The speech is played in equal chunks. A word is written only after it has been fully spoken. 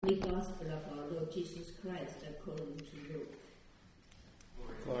The Gospel of our Lord Jesus Christ according to Luke.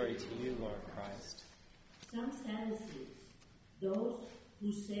 Glory to you, Lord Christ. Some Sadducees, those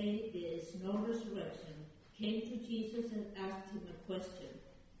who say there is no resurrection, came to Jesus and asked him a question.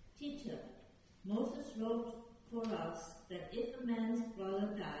 Teacher, Moses wrote for us that if a man's brother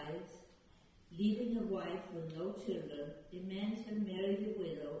dies, leaving a wife with no children, the man shall marry the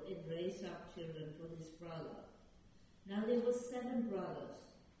widow and raise up children for his brother. Now there were 7 brothers.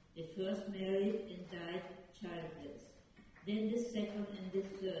 The first married and died childless. Then the second and the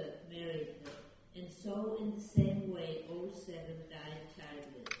third married her. And so in the same way all 7 died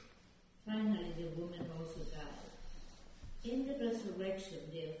childless. Finally the woman also died. In the resurrection,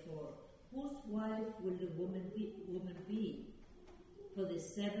 therefore, whose wife will the woman be? For the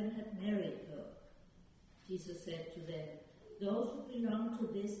 7 had married her. Jesus said to them, those who belong to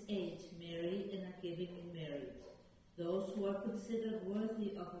this age marry and are given in marriage. Those who are considered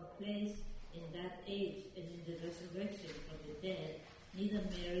worthy of a place in that age and in the resurrection of the dead neither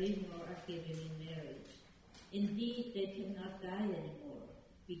marry nor are given in marriage. Indeed, they cannot die anymore,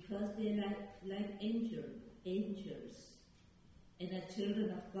 because they are like angels, and are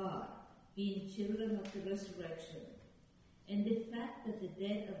children of God, being children of the resurrection. And the fact that the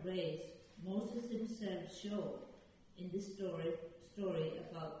dead are raised, Moses himself showed in the story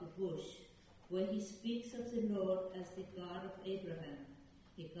about the bush, where he speaks of the Lord as the God of Abraham,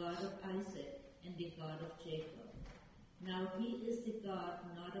 the God of Isaac, and the God of Jacob. Now he is the God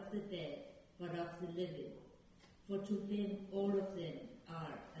not of the dead, but of the living, for to him all of them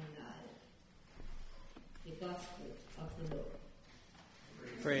are alive. The Gospel of the Lord.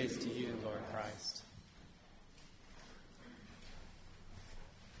 Praise to you, Lord Christ.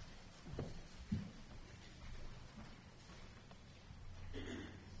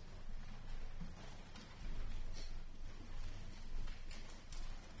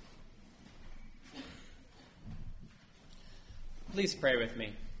 Please pray with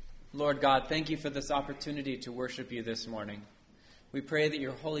me. Lord God, thank you for this opportunity to worship you this morning. We pray that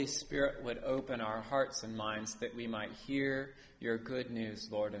your Holy Spirit would open our hearts and minds that we might hear your good news,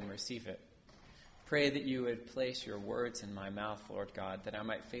 Lord, and receive it. Pray that you would place your words in my mouth, Lord God, that I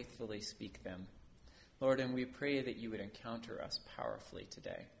might faithfully speak them. Lord, and we pray that you would encounter us powerfully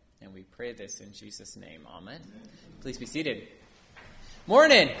today. And we pray this in Jesus' name. Amen. Please be seated.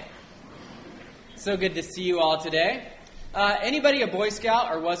 Morning. So good to see you all today. Anybody a Boy Scout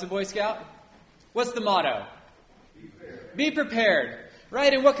or was a Boy Scout? What's the motto? Be prepared.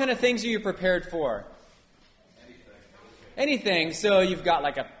 Right, and what kind of things are you prepared for? Anything. So you've got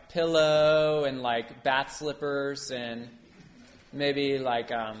like a pillow and like bath slippers and maybe like,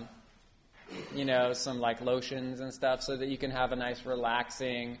 some like lotions and stuff so that you can have a nice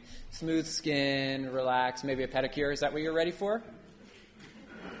relaxing, smooth skin, relax, maybe a pedicure. Is that what you're ready for?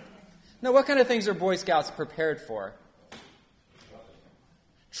 No, what kind of things are Boy Scouts prepared for?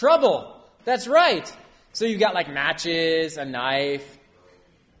 Trouble. That's right. So you've got like matches, a knife,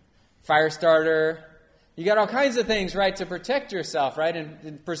 fire starter. You got all kinds of things, right, to protect yourself, right,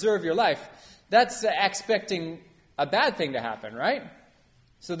 and preserve your life. That's expecting a bad thing to happen, right?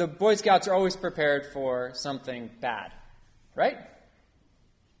 So the Boy Scouts are always prepared for something bad, right?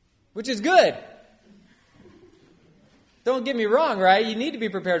 Which is good. Don't get me wrong, right? You need to be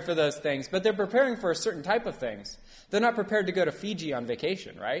prepared for those things, but they're preparing for a certain type of things. They're not prepared to go to Fiji on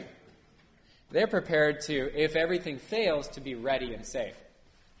vacation, right? They're prepared to, if everything fails, to be ready and safe.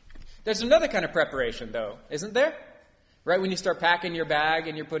 There's another kind of preparation, though, isn't there? Right when you start packing your bag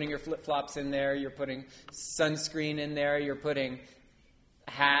and you're putting your flip-flops in there, you're putting sunscreen in there, you're putting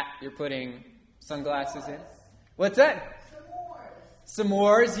a hat, you're putting sunglasses in. What's that?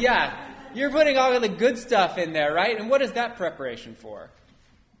 S'mores, yeah. You're putting all of the good stuff in there, right? And what is that preparation for?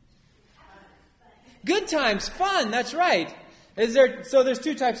 Good times, fun, that's right. So there's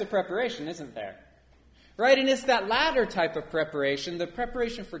 2 types of preparation, isn't there? Right, and it's that latter type of preparation, the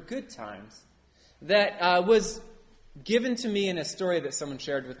preparation for good times, that was given to me in a story that someone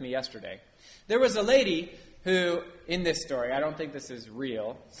shared with me yesterday. There was a lady who, in this story, I don't think this is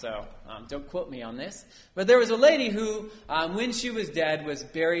real, so don't quote me on this, but there was a lady who, when she was dead, was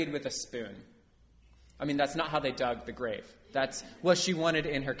buried with a spoon. I mean, that's not how they dug the grave. That's what she wanted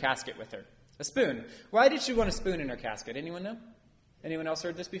in her casket with her. A spoon. Why did she want a spoon in her casket? Anyone know? Anyone else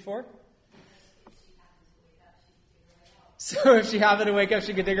heard this before? So if she happened to wake up,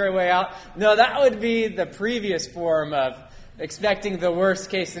 she could dig her way out? No, that would be the previous form of expecting the worst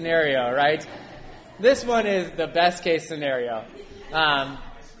case scenario, right? This one is the best case scenario.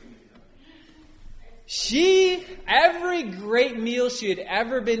 Every great meal she had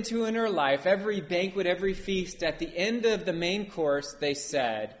ever been to in her life, every banquet, every feast, at the end of the main course, they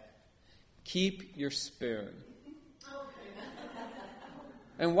said, "Keep your spoon."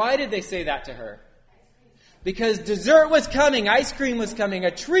 And why did they say that to her? Because dessert was coming, ice cream was coming, a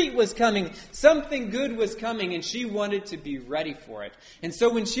treat was coming, something good was coming, and she wanted to be ready for it. And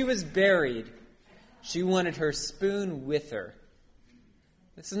so when she was buried, she wanted her spoon with her.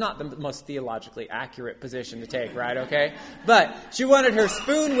 This is not the most theologically accurate position to take, right? Okay? But she wanted her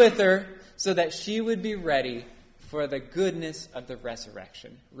spoon with her so that she would be ready for the goodness of the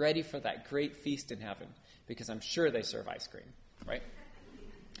resurrection, ready for that great feast in heaven, because I'm sure they serve ice cream, right?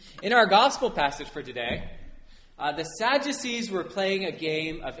 In our gospel passage for today, the Sadducees were playing a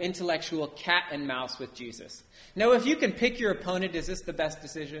game of intellectual cat and mouse with Jesus. Now, if you can pick your opponent, is this the best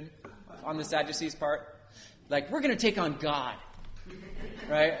decision on the Sadducees' part? Like, we're going to take on God,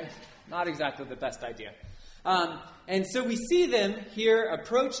 right? Not exactly the best idea. And so we see them here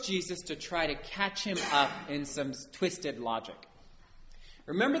approach Jesus to try to catch him up in some twisted logic.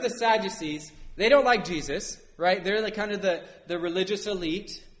 Remember the Sadducees, they don't like Jesus, right? They're like kind of the religious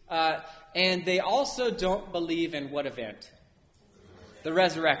elite. And they also don't believe in what event? The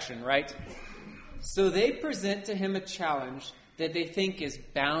resurrection, right? So they present to him a challenge that they think is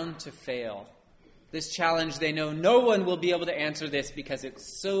bound to fail. This challenge, they know no one will be able to answer this because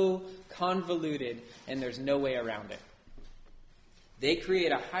it's so convoluted and there's no way around it. They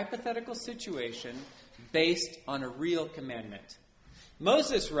create a hypothetical situation based on a real commandment.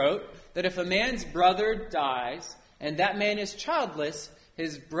 Moses wrote that if a man's brother dies and that man is childless,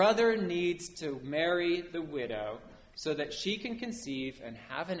 his brother needs to marry the widow so that she can conceive and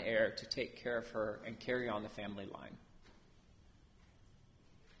have an heir to take care of her and carry on the family line.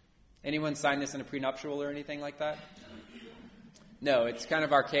 Anyone sign this in a prenuptial or anything like that? No, it's kind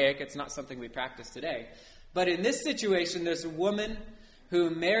of archaic. It's not something we practice today. But in this situation, there's a woman who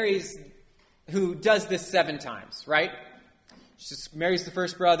does this 7 times, right? She just marries the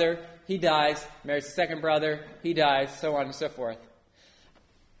first brother, he dies, marries the second brother, he dies, so on and so forth.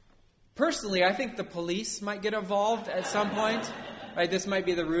 Personally, I think the police might get involved at some point. Right? This might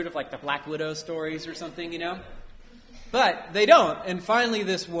be the root of like the Black Widow stories or something, you know? But they don't. And finally,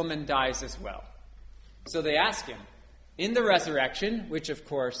 this woman dies as well. So they ask him, in the resurrection, which of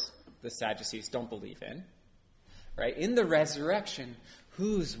course the Sadducees don't believe in, right? In the resurrection,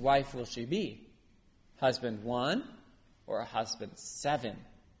 whose wife will she be? Husband 1 or a husband 7?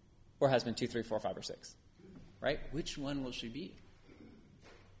 Or husband 2, 3, 4, 5, or 6? Right? Which one will she be?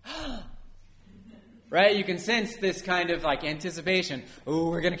 Right? You can sense this kind of like anticipation.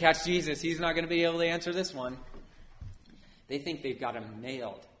 Oh, we're going to catch Jesus. He's not going to be able to answer this one. They think they've got him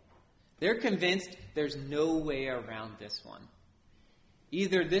nailed. They're convinced there's no way around this one.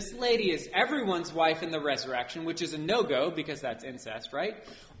 Either this lady is everyone's wife in the resurrection, which is a no-go because that's incest, right?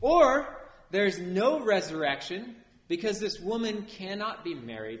 Or there's no resurrection because this woman cannot be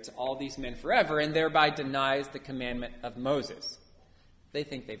married to all these men forever and thereby denies the commandment of Moses. They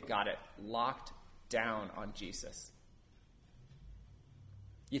think they've got it locked down on Jesus.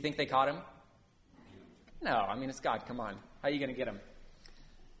 You think they caught him? No, I mean, it's God. Come on. How are you going to get him?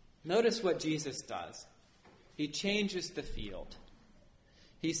 Notice what Jesus does. He changes the field.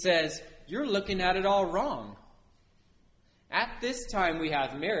 He says, you're looking at it all wrong. At this time we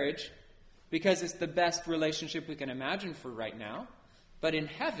have marriage because it's the best relationship we can imagine for right now. But in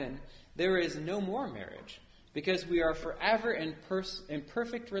heaven, there is no more marriage. Because we are forever in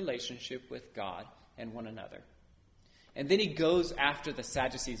perfect relationship with God and one another. And then he goes after the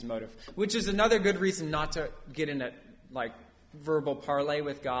Sadducees' motive, which is another good reason not to get in a verbal parley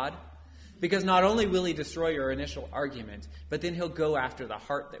with God. Because not only will he destroy your initial argument, but then he'll go after the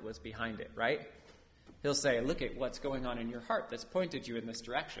heart that was behind it, right? He'll say, look at what's going on in your heart that's pointed you in this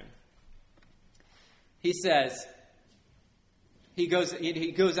direction. He says, He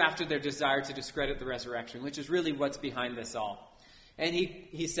goes after their desire to discredit the resurrection, which is really what's behind this all. And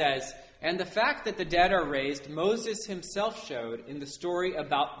he says, and the fact that the dead are raised, Moses himself showed in the story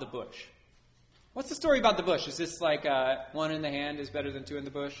about the bush. What's the story about the bush? Is this like one in the hand is better than 2 in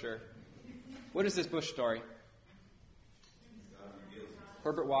the bush? Or what is this bush story?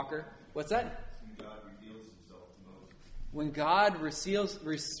 Herbert Walker. What's that? When God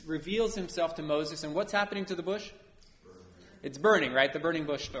reveals himself to Moses, and what's happening to the bush? It's burning, right? The burning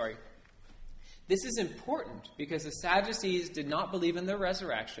bush story. This is important because the Sadducees did not believe in the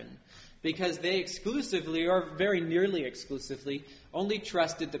resurrection because they exclusively, or very nearly exclusively, only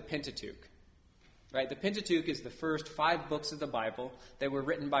trusted the Pentateuch. Right? The Pentateuch is the first 5 books of the Bible that were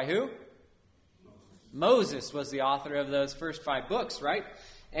written by who? Moses was the author of those first 5 books, right?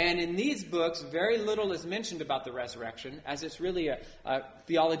 And in these books, very little is mentioned about the resurrection, as it's really a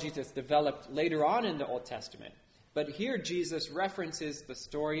theology that's developed later on in the Old Testament. But here Jesus references the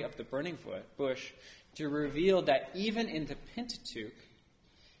story of the burning bush to reveal that even in the Pentateuch,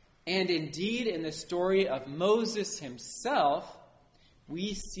 and indeed in the story of Moses himself,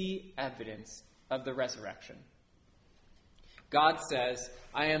 we see evidence of the resurrection. God says,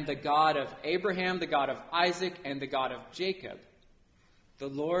 "I am the God of Abraham, the God of Isaac, and the God of Jacob." The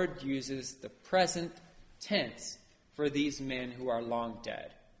Lord uses the present tense for these men who are long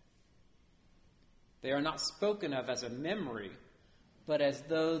dead. They are not spoken of as a memory, but as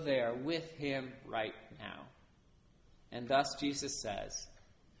though they are with him right now. And thus Jesus says,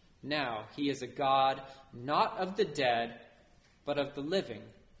 "Now he is a God not of the dead, but of the living.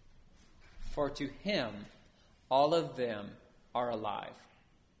 For to him all of them are alive."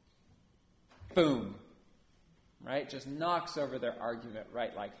 Boom. Right? Just knocks over their argument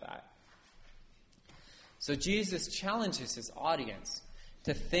right like that. So Jesus challenges his audience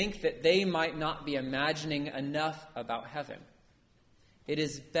to think that they might not be imagining enough about heaven. It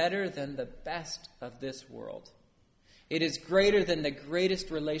is better than the best of this world. It is greater than the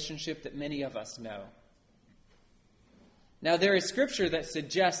greatest relationship that many of us know. Now, there is scripture that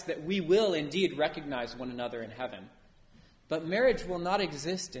suggests that we will indeed recognize one another in heaven, but marriage will not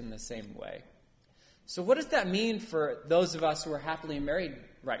exist in the same way. So what does that mean for those of us who are happily married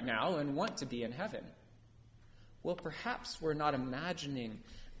right now and want to be in heaven? Well, perhaps we're not imagining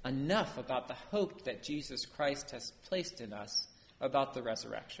enough about the hope that Jesus Christ has placed in us about the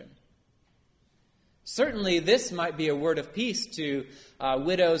resurrection. Certainly, this might be a word of peace to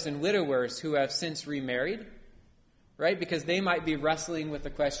widows and widowers who have since remarried, right? Because they might be wrestling with the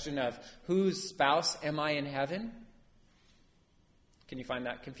question of, whose spouse am I in heaven? Can you find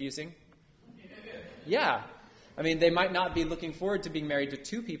that confusing? Yeah. I mean, they might not be looking forward to being married to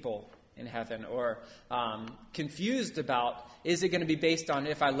two people in heaven, or confused about, is it going to be based on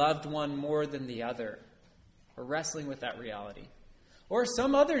if I loved one more than the other? Or wrestling with that reality. Or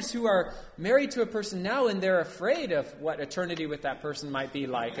some others who are married to a person now and they're afraid of what eternity with that person might be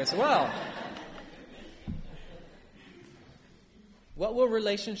like as well. What will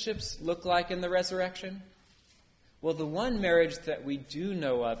relationships look like in the resurrection? Well, the one marriage that we do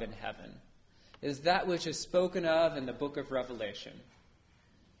know of in heaven is that which is spoken of in the book of Revelation.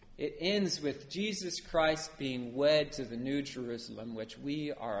 It ends with Jesus Christ being wed to the New Jerusalem, which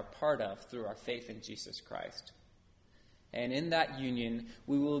we are a part of through our faith in Jesus Christ. And in that union,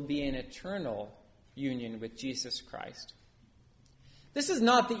 we will be in eternal union with Jesus Christ. This is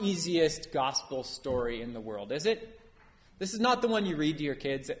not the easiest gospel story in the world, is it? This is not the one you read to your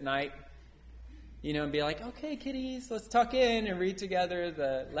kids at night, and be like, okay, kiddies, let's tuck in and read together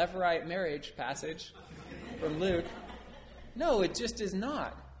the Levirate marriage passage from Luke. No, it just is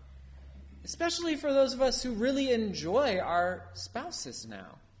not. Especially for those of us who really enjoy our spouses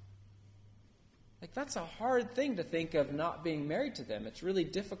now. Like, that's a hard thing to think of not being married to them. It's really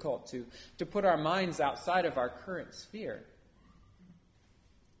difficult to put our minds outside of our current sphere.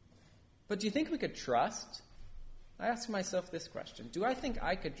 But do you think we could trust? I ask myself this question. Do I think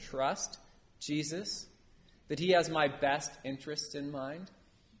I could trust Jesus? That he has my best interests in mind?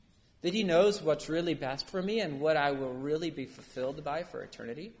 That he knows what's really best for me and what I will really be fulfilled by for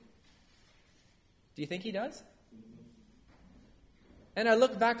eternity? Do you think he does? And I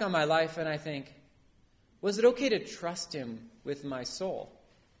look back on my life and I think, was it okay to trust him with my soul?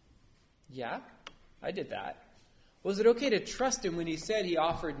 Yeah, I did that. Was it okay to trust him when he said he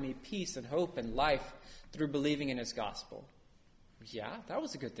offered me peace and hope and life through believing in his gospel? Yeah, that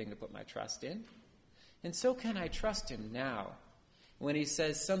was a good thing to put my trust in. And so can I trust him now when he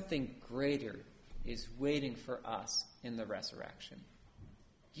says something greater is waiting for us in the resurrection?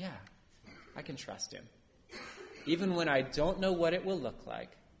 Yeah, I can trust him. Even when I don't know what it will look like,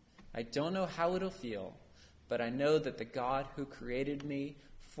 I don't know how it'll feel, but I know that the God who created me,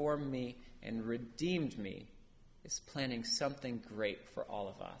 formed me, and redeemed me is planning something great for all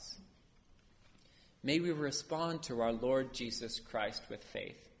of us. May we respond to our Lord Jesus Christ with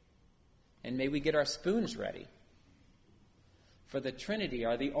faith. And may we get our spoons ready. For the Trinity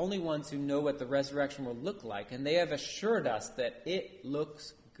are the only ones who know what the resurrection will look like, and they have assured us that it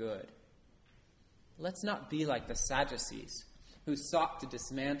looks good. Let's not be like the Sadducees, who sought to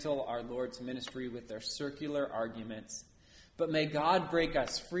dismantle our Lord's ministry with their circular arguments. But may God break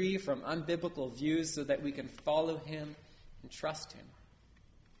us free from unbiblical views so that we can follow him and trust him.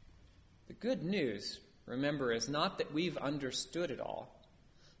 The good news, remember, is not that we've understood it all,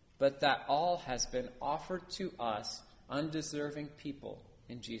 but that all has been offered to us, undeserving people,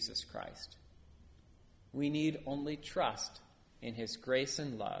 in Jesus Christ. We need only trust in his grace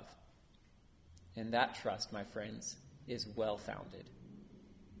and love. And that trust, my friends, is well-founded.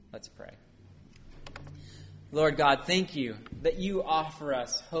 Let's pray. Lord God, thank you that you offer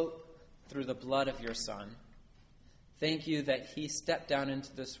us hope through the blood of your Son. Thank you that he stepped down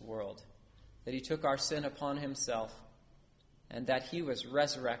into this world, that he took our sin upon himself, and that he was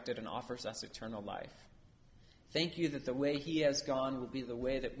resurrected and offers us eternal life. Thank you that the way he has gone will be the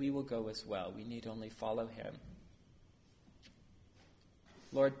way that we will go as well. We need only follow him.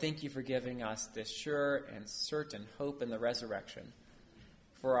 Lord, thank you for giving us this sure and certain hope in the resurrection.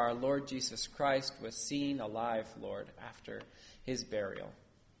 For our Lord Jesus Christ was seen alive, Lord, after his burial.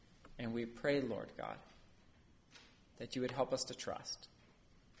 And we pray, Lord God, that you would help us to trust.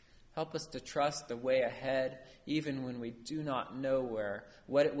 Help us to trust the way ahead, even when we do not know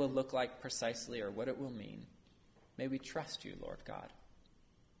what it will look like precisely or what it will mean. May we trust you, Lord God,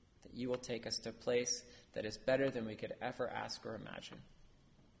 that you will take us to a place that is better than we could ever ask or imagine.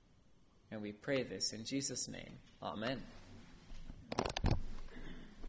 And we pray this in Jesus' name. Amen.